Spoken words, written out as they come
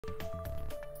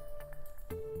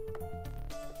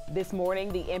This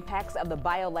morning, the impacts of the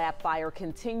BioLab fire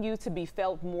continue to be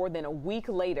felt more than a week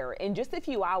later. In just a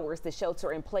few hours, the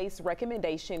shelter-in-place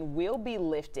recommendation will be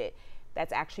lifted.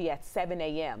 That's actually at 7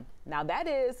 a.m. Now, that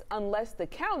is unless the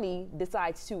county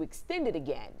decides to extend it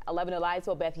again. 11 Alive's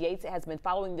Bobeth Yates has been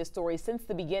following this story since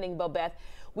the beginning. Bobeth,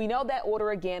 we know that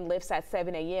order again lifts at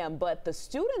 7 a.m., but the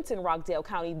students in Rockdale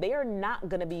County, they are not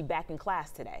going to be back in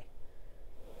class today.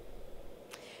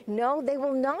 No, they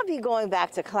will not be going back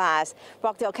to class.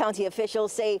 Rockdale County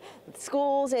officials say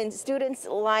schools and students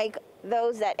like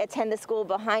those that attend the school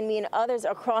behind me and others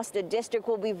across the district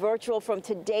will be virtual from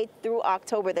today through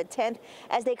October the 10th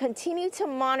as they continue to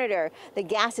monitor the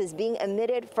gases being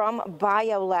emitted from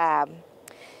BioLab.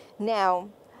 Now,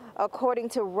 according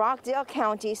to Rockdale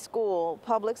County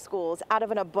Public Schools, out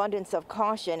of an abundance of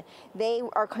caution, they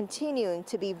are continuing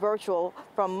to be virtual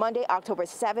from Monday, October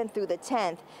 7th through the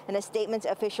 10th. In a statement,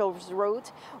 officials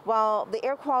wrote, while the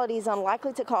air quality is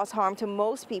unlikely to cause harm to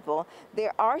most people,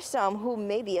 there are some who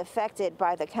may be affected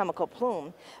by the chemical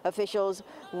plume. Officials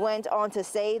went on to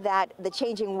say that the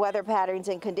changing weather patterns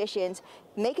and conditions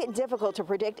make it difficult to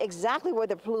predict exactly where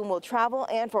the plume will travel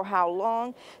and for how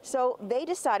long, so they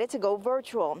decided to go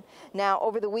virtual. Now,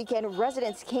 over the weekend,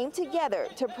 residents came together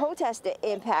to protest the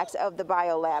impacts of the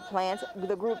BioLab plant,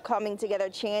 the group coming together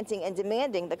chanting and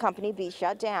demanding the company be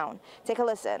shut down. Take a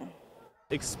listen.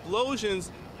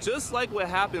 Explosions, just like what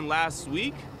happened last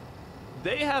week,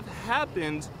 they have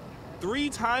happened 3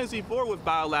 times before with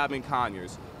BioLab in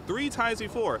Conyers. 3 times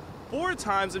before. 4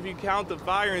 times if you count the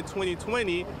fire in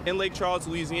 2020 in Lake Charles,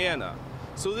 Louisiana.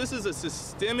 So this is a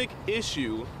systemic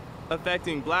issue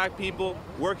affecting black people,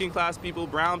 working class people,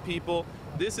 brown people.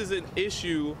 This is an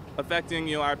issue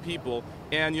affecting, our people,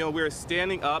 and we're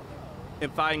standing up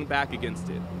and fighting back against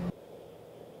it.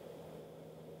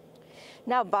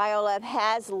 Now, BioLab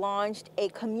has launched a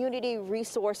community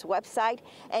resource website,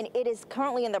 and it is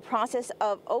currently in the process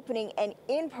of opening an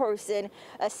in-person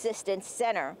assistance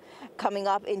center. Coming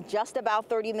up in just about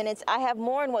 30 minutes, I have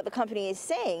more on what the company is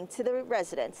saying to the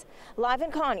residents. Live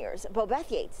in Conyers, Bobeth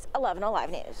Yates, 11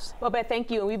 Alive News. Bobeth, thank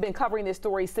you. And we've been covering this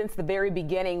story since the very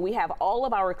beginning. We have all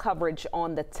of our coverage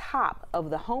on the top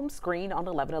of the home screen on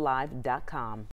 11alive.com.